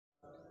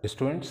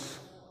Students,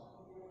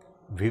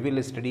 we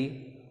will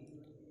study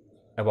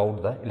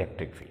about the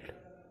electric field.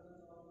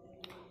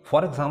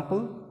 For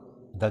example,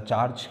 the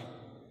charge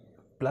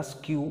plus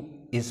Q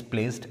is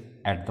placed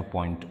at the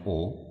point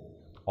O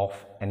of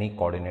any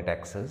coordinate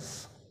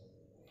axis,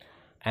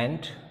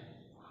 and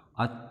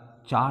a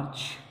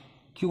charge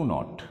Q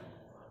naught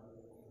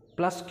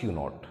plus Q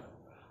naught.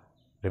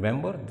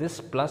 Remember,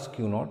 this plus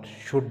Q naught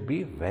should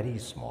be very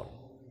small.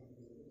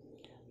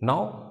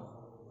 Now,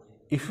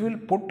 if we will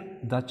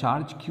put the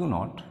charge Q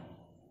naught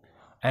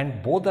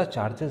and both the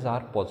charges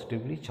are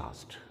positively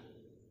charged,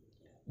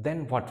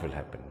 then what will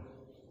happen?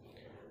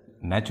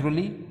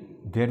 Naturally,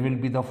 there will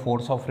be the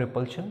force of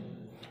repulsion,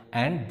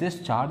 and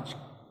this charge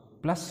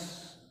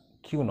plus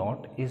Q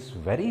naught is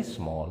very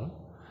small,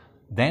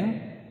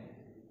 then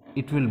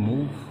it will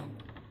move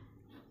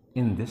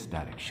in this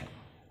direction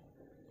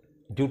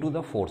due to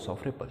the force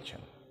of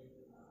repulsion.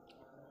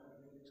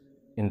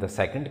 In the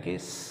second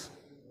case,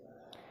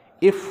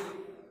 if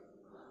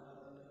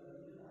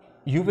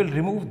you will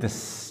remove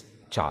this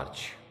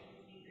charge,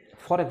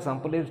 for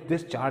example, if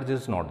this charge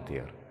is not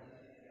there.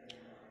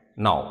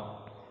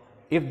 Now,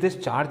 if this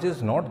charge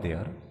is not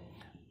there,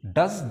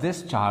 does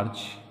this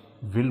charge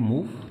will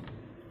move?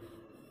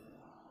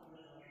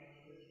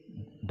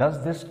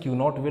 Does this Q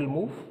naught will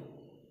move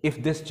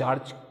if this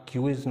charge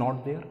Q is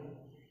not there?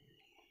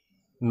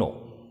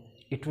 No,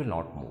 it will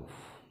not move.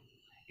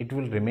 It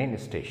will remain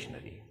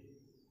stationary.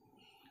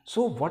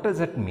 So what does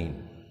that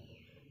mean?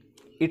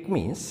 It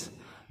means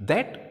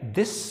that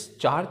this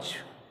charge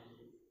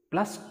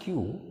plus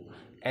Q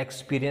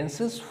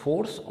experiences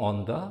force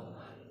on the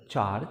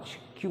charge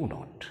Q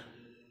naught.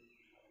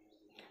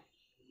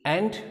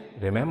 And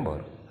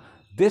remember,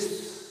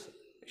 this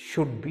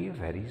should be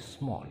very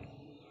small.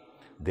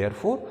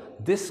 Therefore,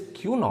 this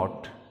Q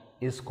naught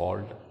is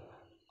called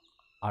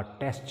a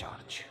test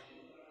charge,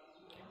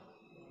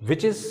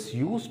 which is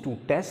used to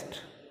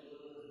test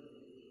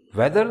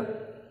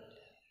whether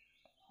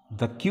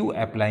the Q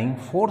applying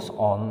force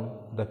on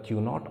the Q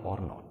naught or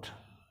not.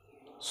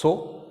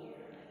 So,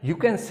 you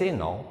can say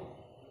now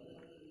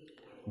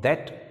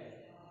that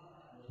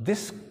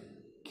this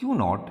Q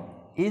naught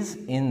is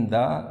in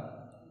the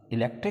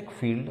electric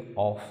field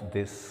of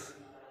this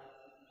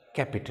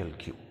capital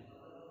Q.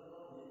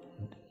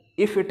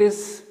 If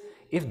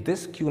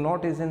this Q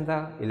naught is in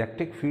the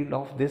electric field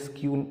of this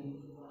Q,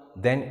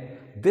 then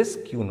this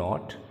Q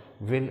naught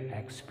will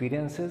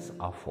experiences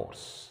a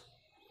force.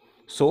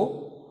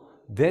 So,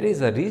 there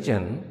is a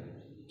region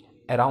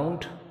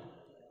around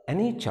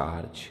any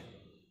charge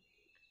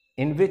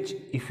in which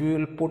if you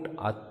will put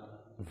a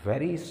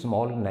very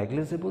small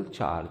negligible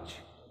charge,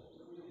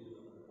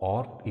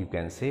 or you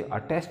can say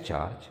a test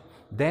charge,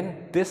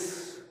 then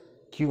this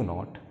Q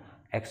naught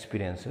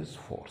experiences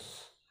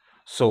force.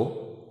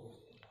 So,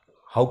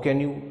 how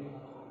can you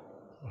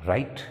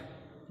write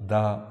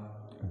the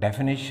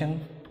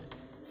definition?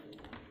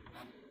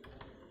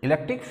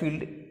 Electric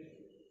field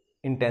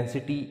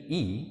intensity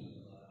E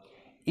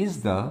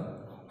is the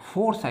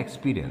force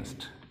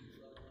experienced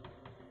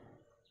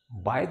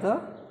by the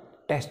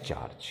test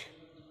charge.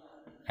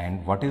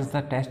 And what is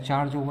the test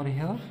charge over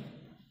here?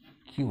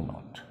 Q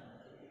naught.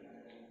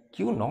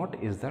 Q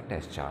naught is the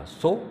test charge.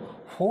 So,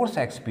 force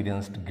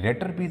experienced,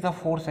 greater be the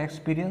force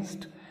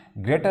experienced,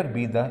 greater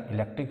be the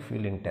electric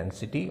field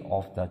intensity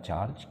of the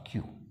charge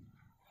Q.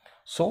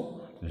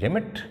 So,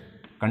 limit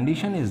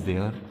condition is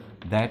there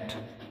that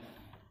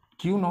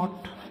Q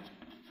naught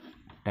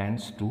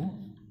tends to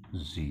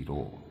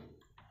 0.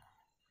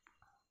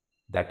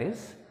 That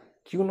is,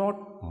 Q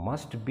naught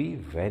must be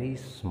very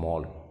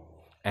small,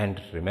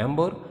 and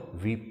remember,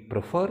 we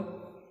prefer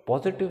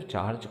positive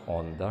charge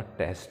on the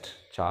test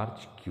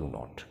charge Q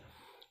naught.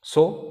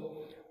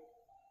 So,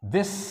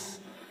 this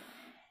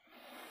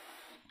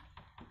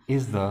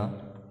is the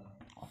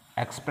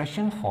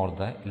expression for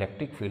the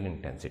electric field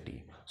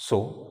intensity.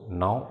 So,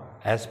 now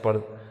as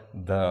per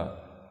the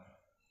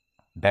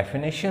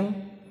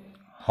definition,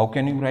 how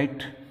can you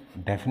write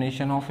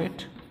definition of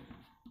it?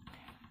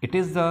 It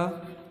is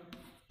the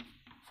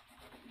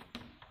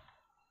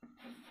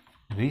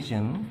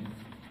region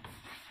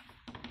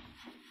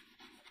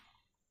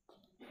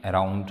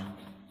around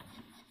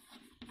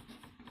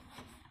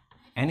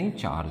any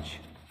charge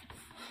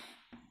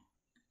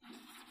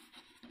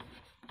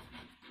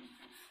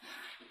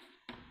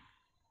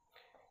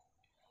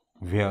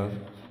where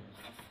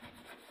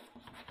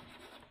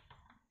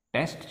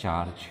test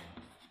charge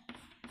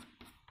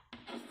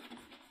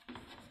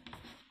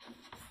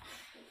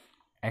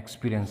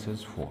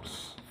experiences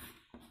force.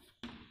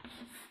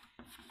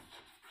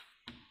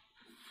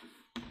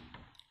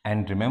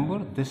 And remember,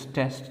 this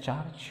test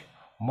charge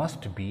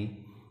must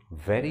be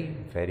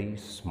very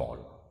small.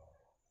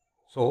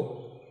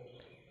 So,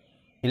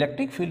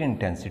 electric field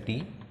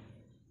intensity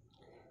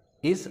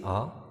is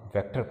a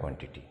vector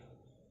quantity,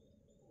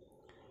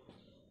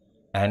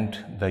 and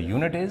the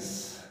unit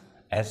is,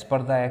 as per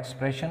the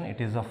expression, it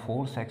is a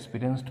force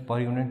experienced per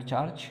unit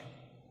charge.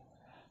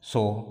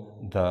 So,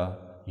 the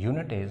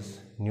unit is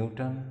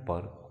Newton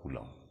per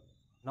Coulomb.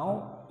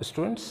 Now,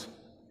 students,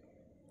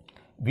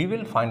 we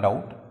will find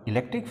out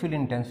electric field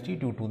intensity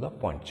due to the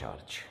point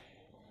charge.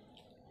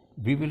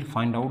 We will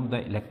find out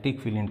the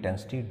electric field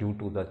intensity due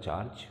to the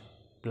charge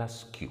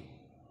plus Q.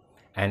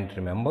 And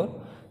remember,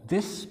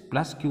 this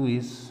plus Q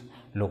is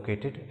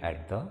located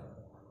at the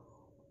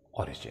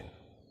origin.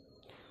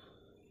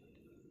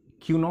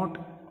 Q naught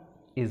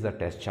is the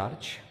test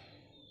charge.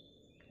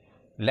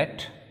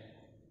 Let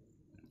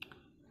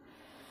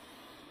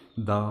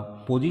the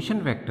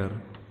position vector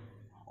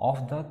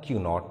of the Q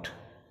naught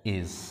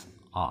is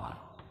R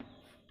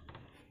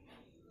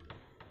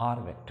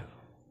vector.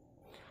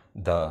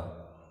 The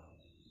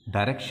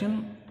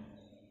direction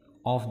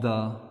of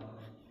the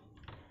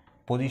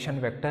position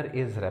vector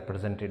is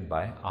represented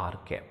by R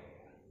cap.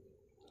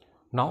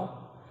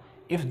 Now,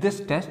 if this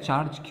test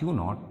charge Q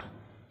naught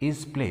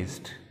is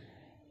placed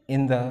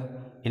in the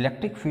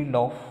electric field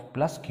of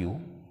plus Q,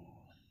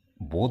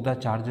 both the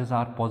charges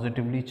are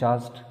positively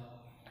charged.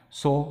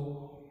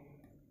 So,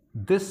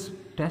 this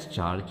test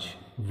charge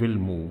will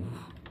move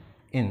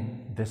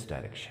in this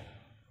direction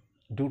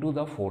due to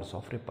the force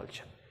of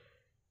repulsion.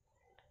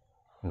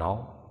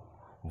 Now,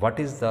 what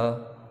is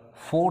the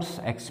force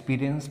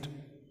experienced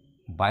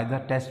by the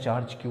test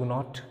charge Q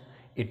naught?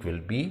 It will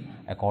be,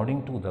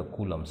 according to the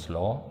Coulomb's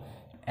law,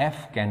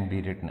 F can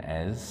be written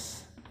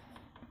as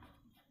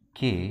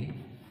K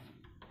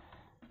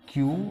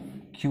Q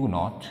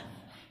naught,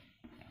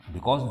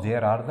 because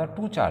there are the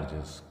two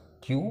charges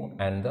Q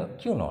and the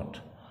Q naught,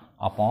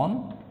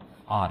 upon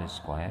R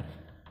square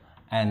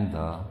and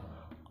the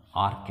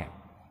R cap,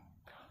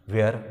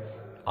 where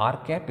R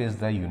cap is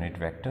the unit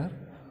vector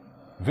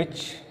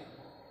which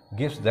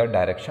gives the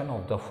direction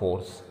of the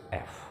force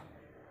F.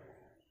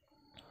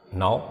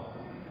 Now,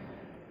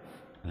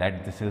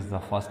 this is the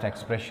first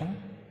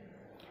expression.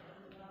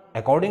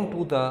 According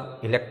to the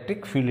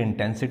electric field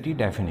intensity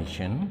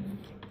definition,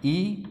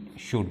 E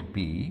should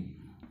be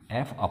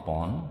F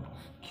upon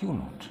Q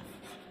naught,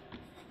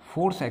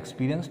 force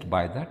experienced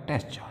by the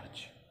test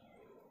charge.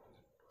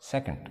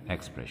 Second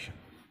expression.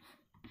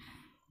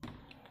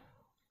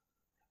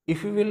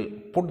 If you will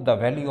put the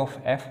value of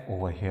F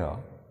over here,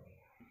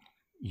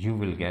 you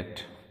will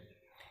get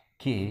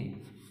K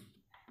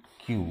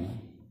Q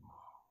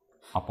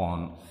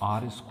upon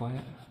R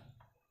square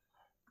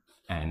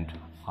and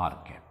R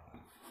cap.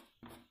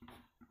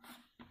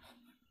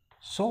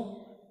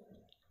 So,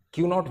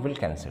 Q naught will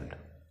cancel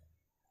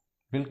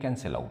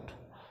out.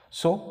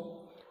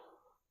 So,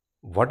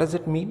 what does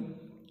it mean?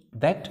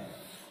 That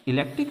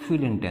electric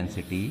field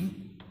intensity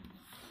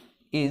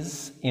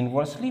is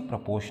inversely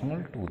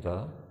proportional to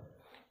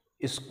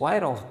the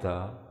square of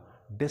the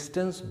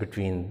distance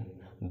between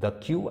the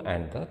Q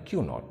and the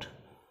Q naught.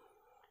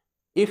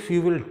 If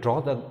you will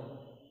draw the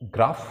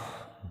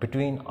graph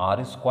between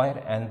R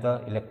square and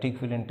the electric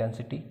field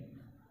intensity,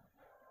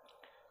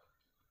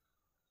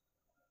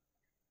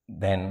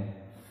 then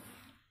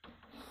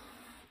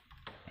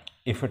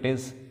if it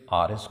is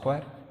R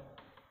square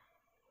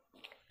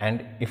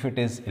and if it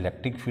is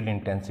electric field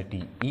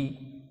intensity E,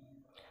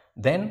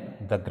 then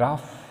the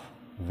graph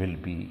will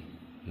be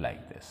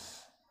like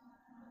this,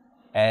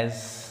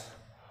 as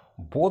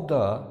both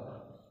the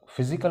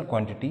physical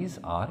quantities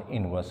are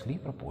inversely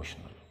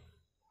proportional.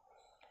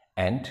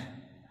 And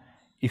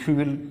if you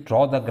will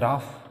draw the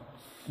graph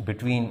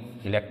between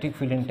electric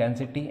field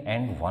intensity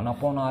and 1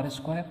 upon R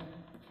square,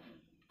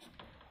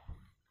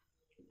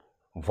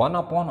 1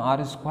 upon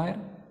R square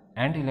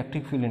and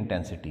electric field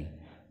intensity,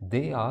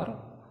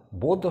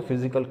 both the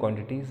physical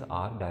quantities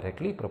are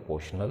directly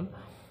proportional.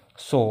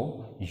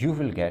 So, you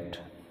will get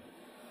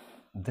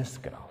this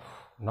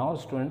graph. Now,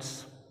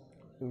 students,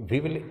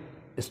 we will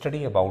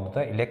study about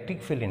the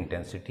electric field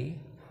intensity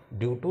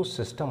due to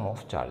system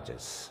of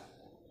charges.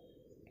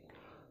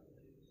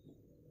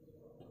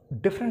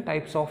 Different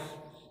types of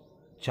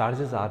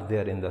charges are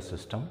there in the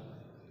system,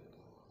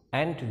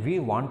 and we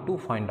want to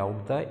find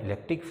out the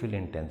electric field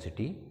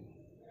intensity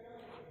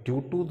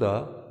due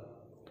to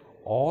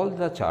all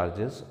the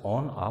charges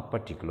on a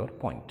particular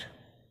point.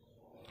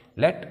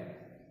 Let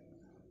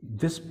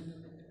this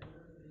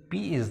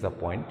P is the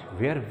point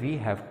where we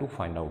have to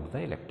find out the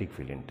electric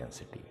field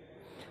intensity,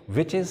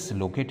 which is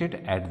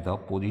located at the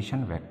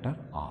position vector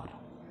R.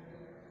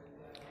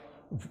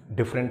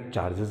 Different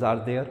charges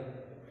are there.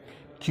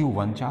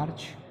 Q1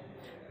 charge,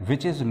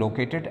 which is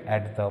located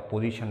at the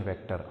position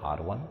vector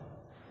R1.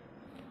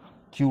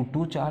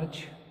 Q2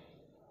 charge,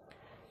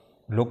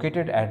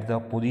 located at the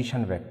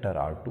position vector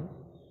R2.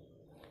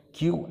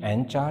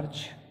 Qn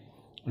charge,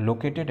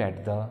 located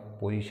at the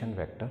position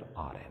vector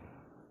Rn.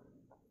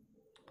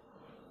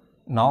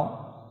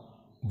 Now,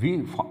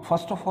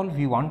 first of all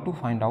we want to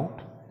find out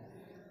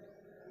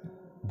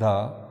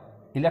the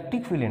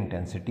electric field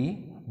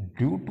intensity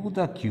due to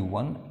the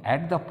Q1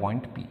 at the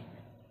point P.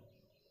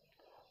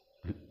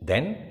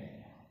 Then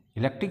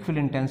electric field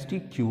intensity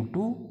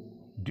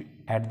Q2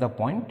 at the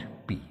point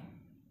P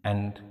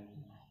and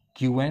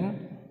Qn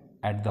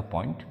at the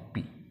point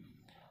P.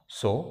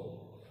 So,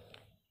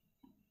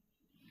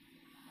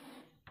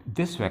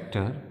 this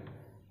vector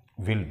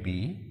will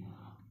be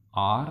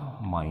R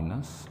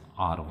minus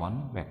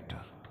R1 vector.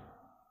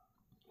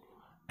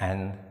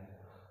 and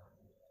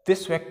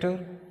this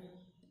vector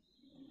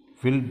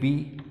will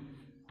be,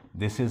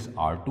 this is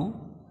R2,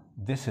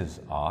 this is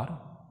R,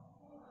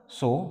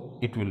 so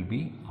it will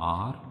be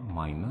R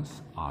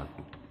minus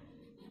R2.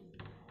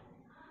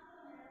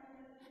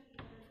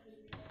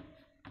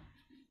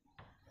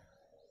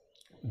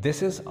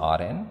 This is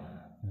Rn,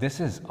 this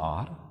is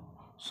R,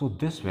 so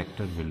this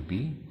vector will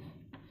be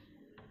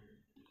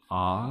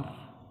R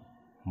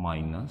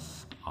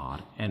minus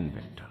Rn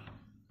vector.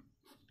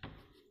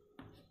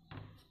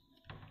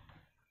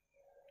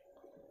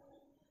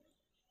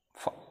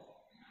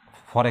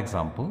 For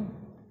example,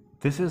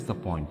 this is the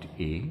point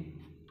A,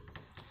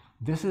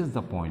 this is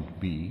the point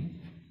B,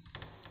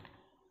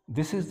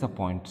 this is the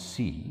point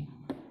C.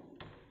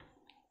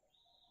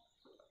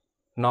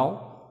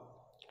 Now,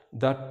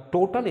 the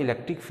total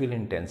electric field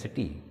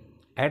intensity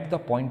at the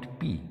point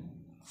P,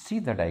 see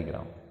the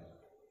diagram,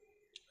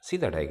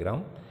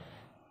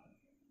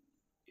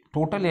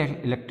 total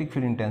electric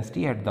field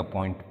intensity at the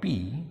point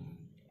P,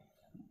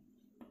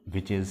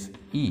 which is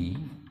E,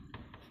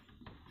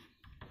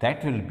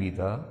 that will be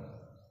the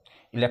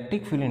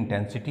electric field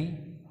intensity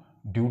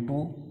due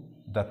to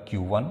the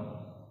Q1,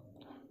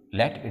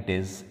 let it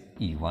is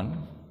E1,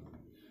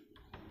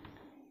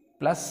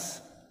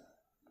 plus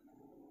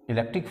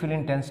electric field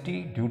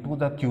intensity due to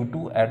the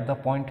Q2 at the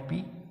point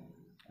P,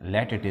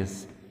 let it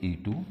is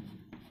E2,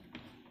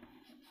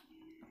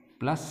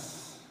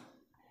 plus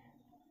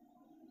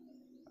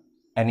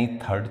any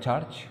third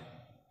charge,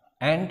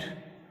 and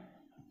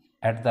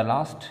at the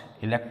last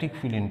electric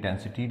field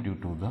intensity due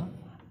to the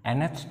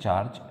nth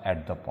charge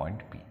at the point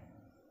P.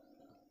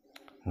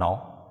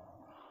 Now,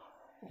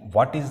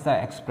 what is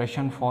the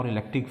expression for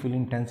electric field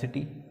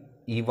intensity?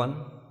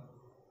 E1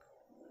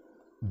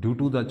 due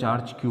to the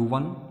charge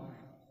Q1,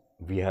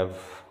 we have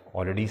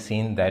already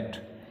seen that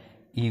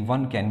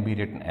E1 can be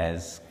written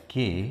as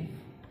K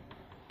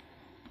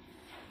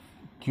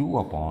Q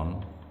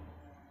upon,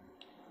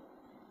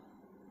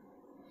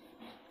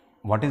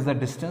 what is the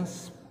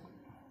distance,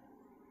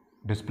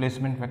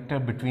 displacement vector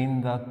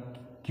between the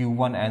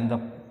Q1 and the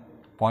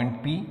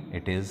point P?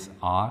 It is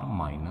R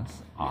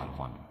minus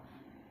R1.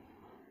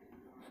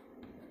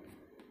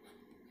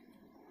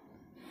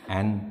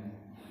 And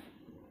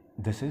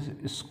this is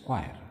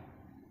square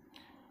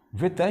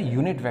with the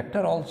unit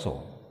vector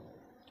also,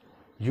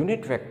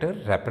 unit vector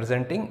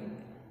representing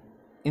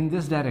in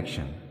this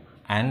direction,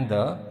 and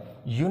the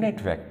unit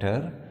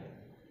vector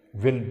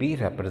will be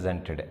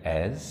represented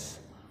as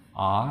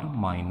R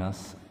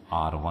minus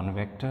R1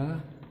 vector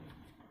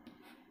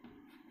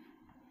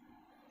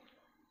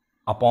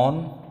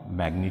upon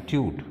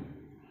magnitude,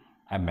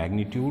 and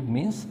magnitude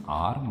means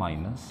R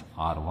minus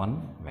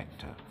R1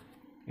 vector.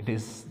 It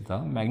is the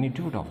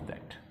magnitude of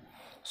that.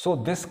 So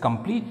this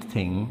complete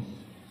thing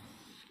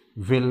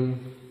will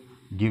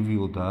give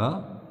you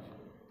the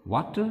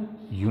what?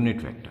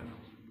 Unit vector,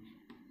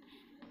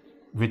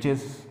 which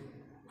is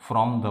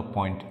from the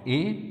point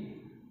A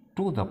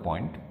to the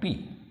point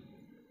P.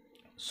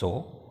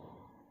 So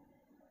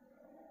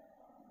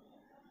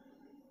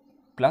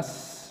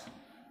plus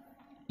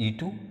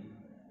E2,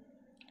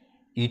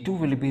 E2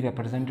 will be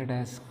represented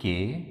as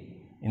K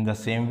in the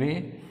same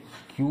way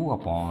Q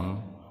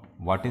upon,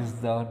 what is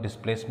the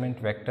displacement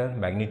vector,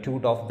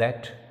 magnitude of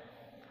that?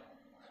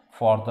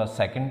 For the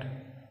second,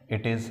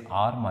 it is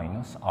R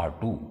minus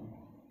R2,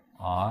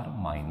 R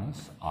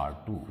minus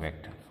R2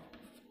 vector.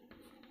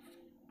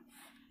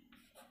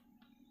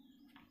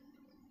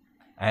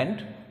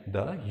 And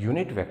the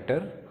unit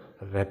vector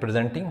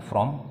representing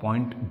from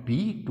point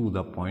B to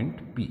the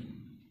point P,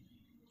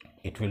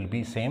 it will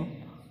be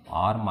same,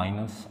 R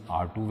minus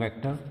R2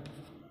 vector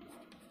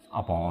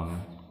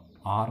upon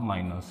R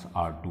minus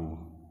R2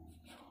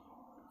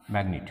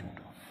 magnitude,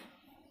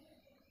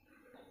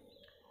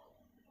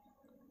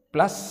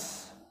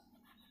 plus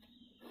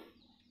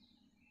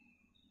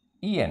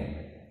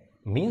En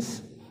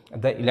means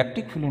the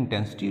electric field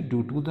intensity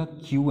due to the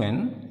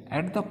Qn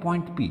at the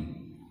point P.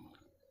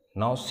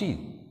 Now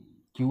see,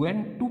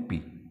 Qn to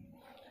P,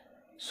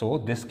 so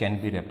this can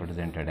be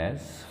represented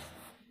as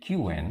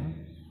Qn.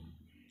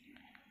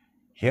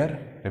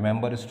 Here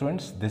remember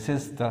students, this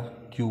is the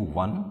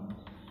Q1,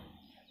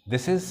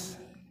 this is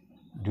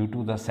due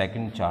to the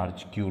second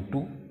charge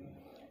Q2,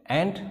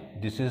 and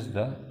this is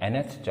the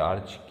nth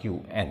charge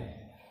Qn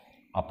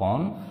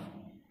upon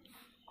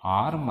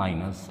R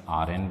minus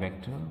Rn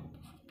vector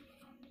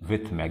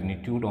with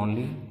magnitude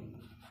only,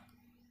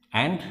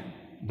 and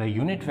the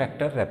unit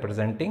vector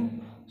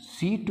representing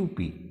C to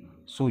P.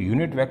 So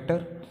unit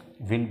vector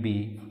will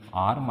be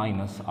R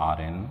minus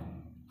Rn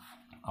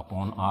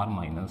upon R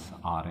minus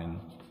Rn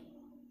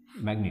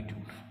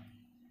magnitude.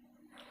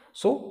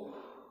 So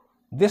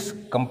this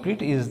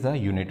complete is the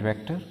unit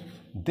vector,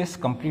 this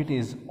complete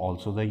is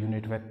also the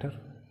unit vector.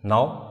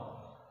 Now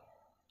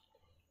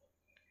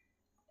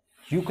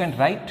you can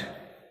write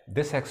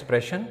this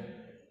expression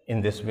in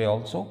this way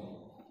also.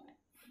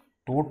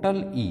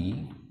 Total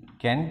E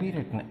can be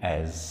written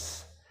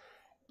as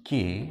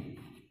K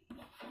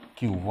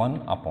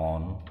Q1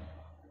 upon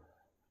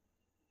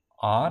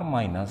R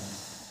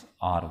minus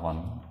r1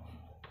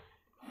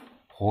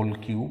 whole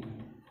cube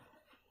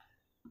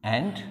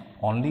and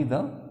only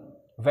the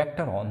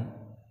vector on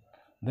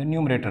the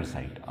numerator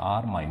side,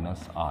 r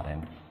minus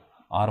rn,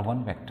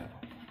 r1 vector,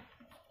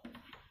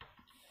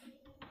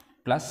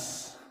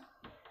 plus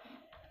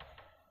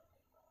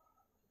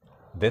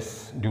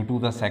this due to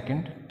the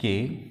second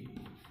k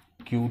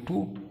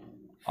q2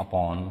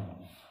 upon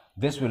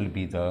this will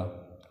be the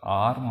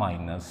r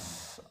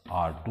minus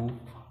r2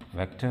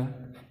 vector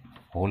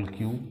whole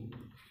cube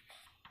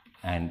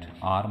and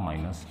r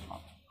minus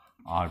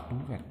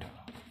r2 vector.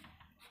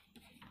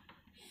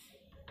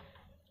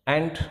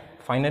 And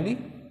finally,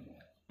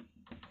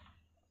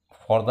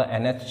 for the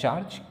nth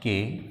charge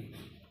k,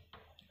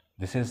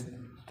 this is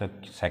the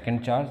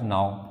second charge.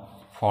 Now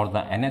for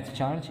the nth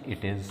charge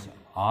it is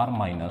r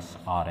minus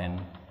rn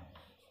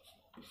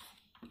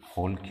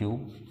whole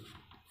cube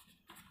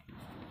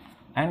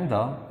and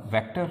the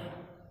vector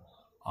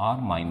r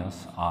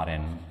minus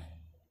rn.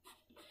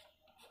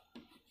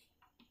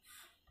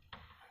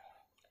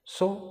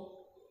 So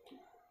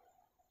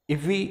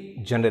if we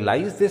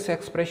generalize this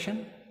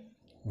expression,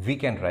 we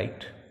can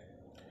write,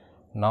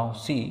 now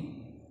see,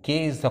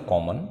 k is the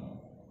common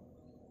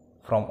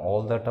from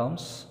all the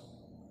terms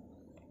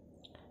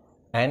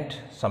and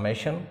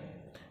summation.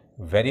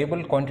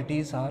 Variable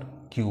quantities are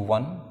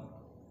q1,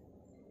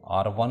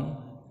 r1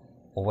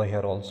 over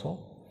here also.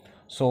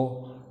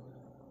 So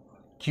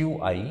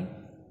qi,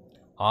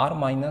 r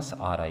minus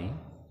ri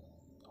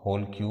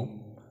whole cube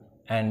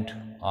and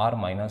r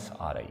minus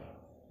ri.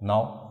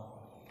 Now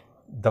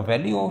the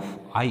value of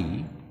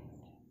I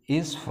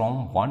is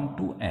from 1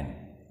 to n.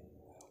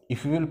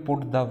 If you will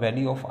put the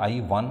value of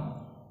I1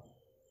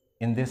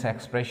 in this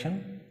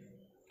expression,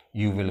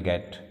 you will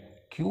get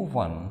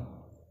q1,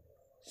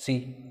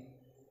 see,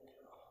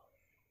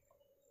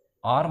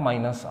 r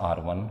minus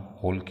r1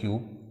 whole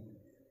cube,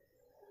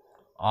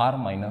 r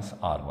minus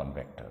r1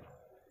 vector.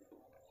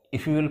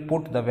 If you will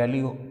put the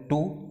value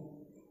 2,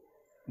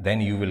 then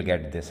you will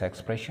get this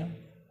expression.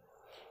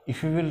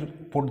 If you will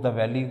put the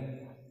value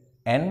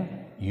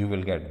n, you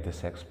will get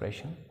this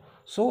expression.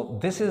 So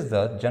this is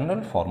the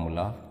general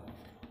formula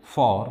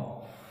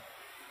for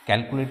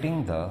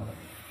calculating the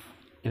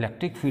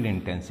electric field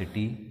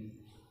intensity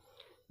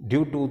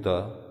due to the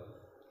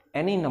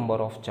any number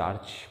of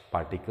charged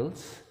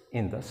particles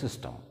in the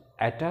system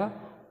at a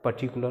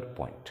particular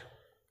point.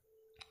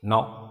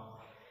 Now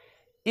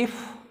if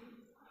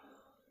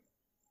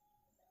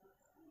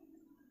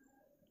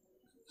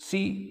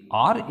see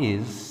r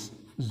is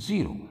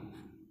 0,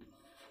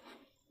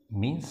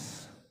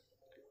 means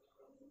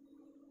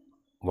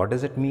what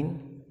does it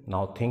mean?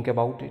 Now think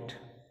about it.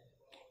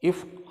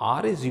 If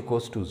r is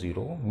equals to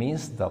 0,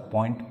 means the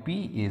point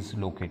P is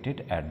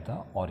located at the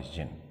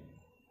origin.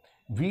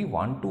 We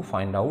want to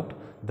find out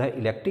the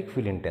electric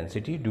field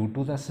intensity due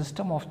to the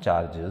system of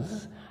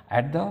charges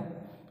at the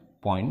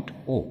point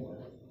O.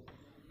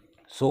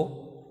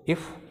 So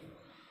if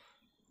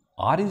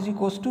r is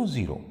equals to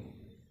 0,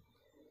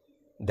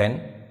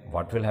 then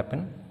what will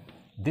happen?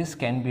 This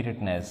can be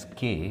written as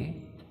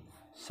k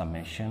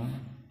summation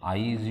I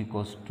is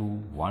equals to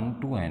 1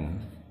 to n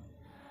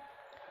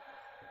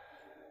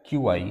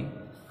qi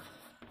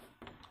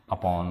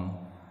upon,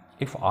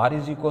 if r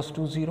is equals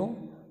to 0,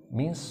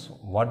 means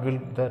what will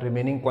the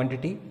remaining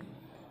quantity?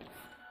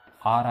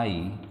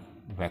 Ri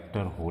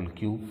vector whole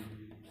cube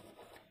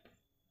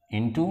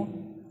into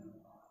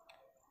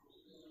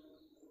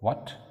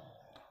what?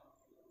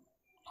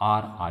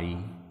 Ri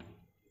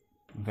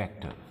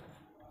vector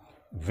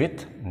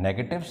with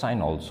negative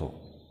sign also.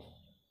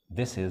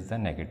 This is the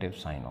negative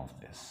sign of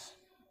this.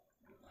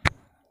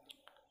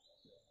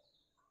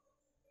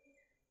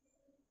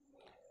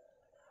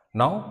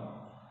 Now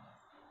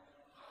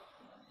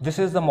this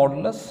is the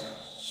modulus,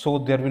 so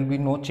there will be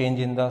no change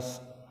in the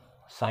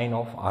sign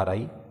of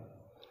Ri.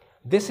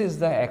 This is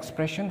the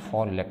expression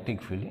for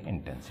electric field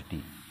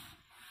intensity.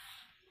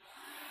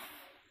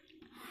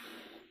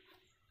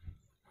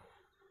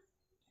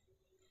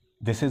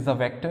 This is the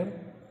vector.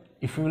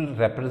 If you will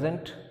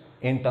represent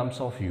in terms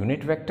of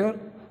unit vector,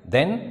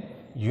 then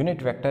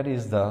unit vector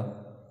is the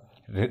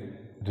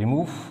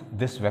remove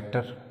this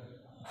vector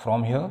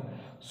from here,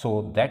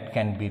 so that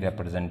can be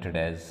represented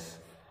as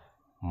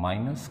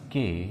minus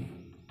k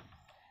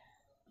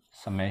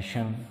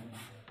summation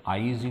I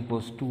is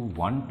equals to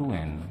 1 to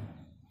n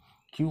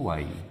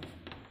qi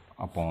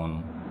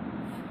upon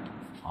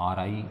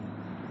Ri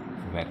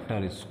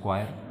vector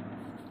square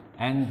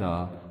and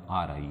the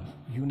Ri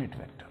unit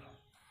vector.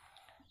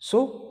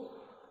 So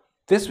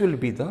this will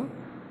be the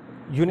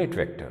unit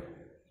vector,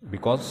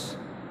 because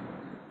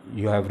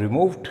you have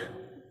removed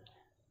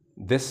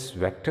this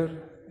vector,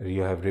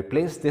 you have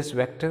replaced this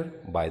vector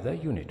by the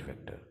unit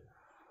vector.